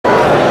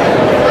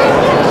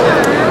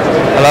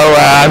Hello,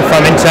 I'm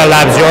from Intel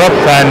Labs Europe,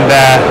 and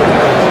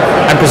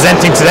I'm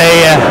presenting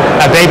today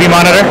a baby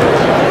monitor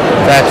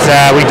that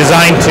we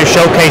designed to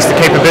showcase the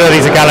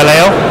capabilities of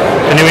Galileo,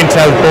 the new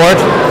Intel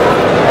board.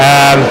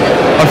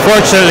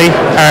 Unfortunately,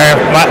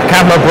 our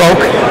camera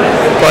broke,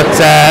 but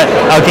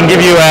I can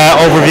give you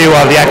an overview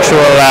of the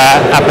actual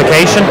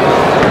application.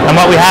 And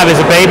what we have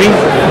is a baby,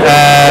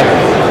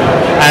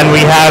 and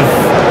we have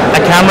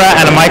a camera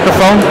and a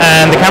microphone,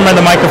 and the camera and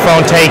the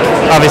microphone take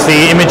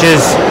obviously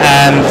images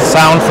and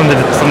sound from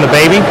the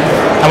baby,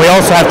 and we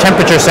also have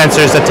temperature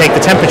sensors that take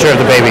the temperature of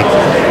the baby,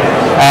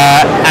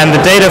 and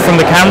the data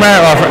from the camera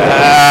or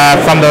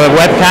from the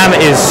webcam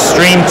is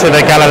streamed to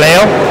the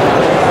Galileo,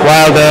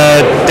 while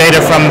the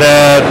data from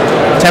the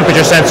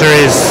temperature sensor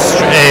is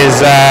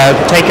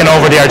taken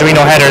over the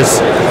Arduino headers.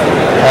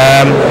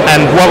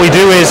 And what we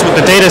do is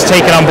the data is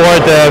taken on board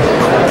the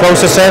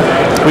processor.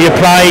 We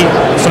apply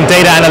some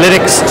data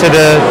analytics to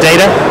the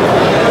data,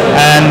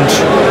 and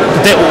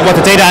what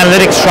the data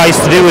analytics tries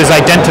to do is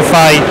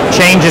identify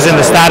changes in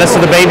the status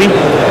of the baby,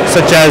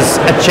 such as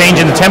a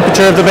change in the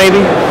temperature of the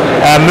baby,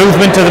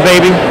 movement of the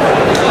baby,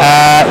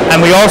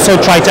 and we also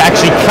try to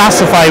actually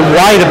classify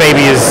why the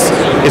baby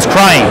is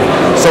crying.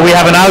 So we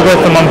have an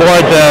algorithm on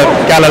board the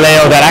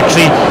Galileo that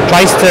actually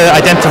tries to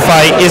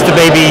identify, is the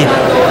baby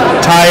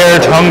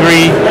tired,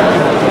 hungry,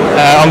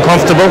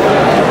 uncomfortable,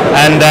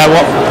 and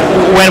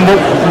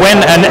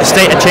when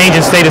a change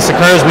in status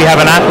occurs, we have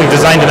an app. We've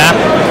designed an app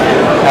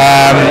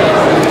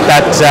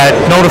that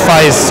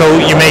notifies. So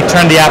you may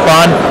turn the app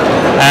on,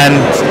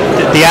 and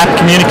the app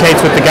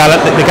communicates with the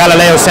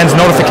Galileo, sends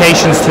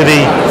notifications to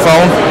the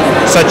phone,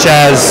 such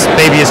as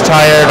baby is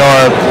tired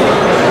or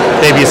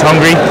baby is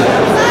hungry,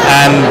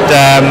 and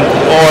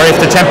or if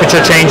the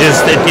temperature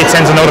changes, it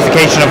sends a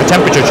notification of a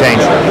temperature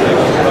change.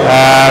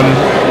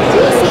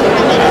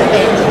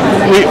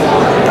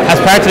 As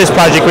part of this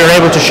project, we were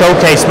able to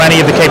showcase many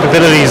of the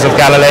capabilities of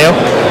Galileo.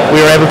 We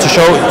were able to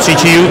show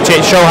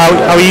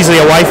how easily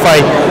a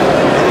Wi-Fi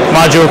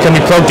module can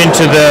be plugged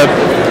into the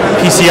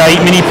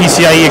mini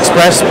PCIe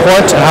Express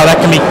port, and how that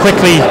can be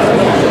quickly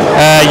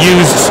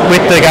used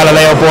with the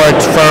Galileo board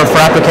for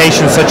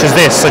applications such as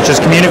this, such as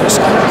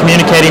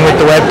communicating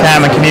with the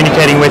webcam and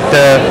communicating with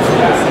the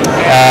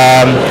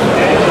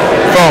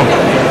phone.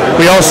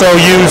 We also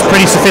use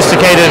pretty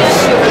sophisticated,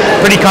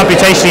 pretty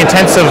computationally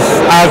intensive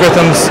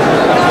algorithms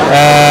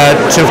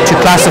to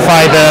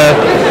classify the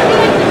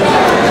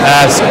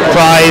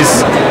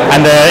cries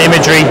and the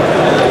imagery,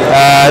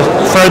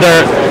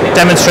 further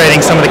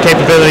demonstrating some of the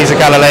capabilities of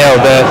Galileo,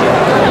 the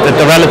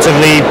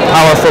relatively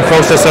powerful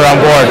processor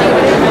on board.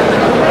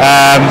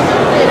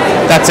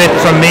 That's it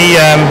from me.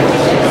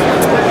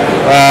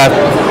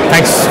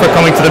 Thanks for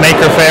coming to the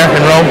Maker Faire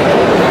in Rome.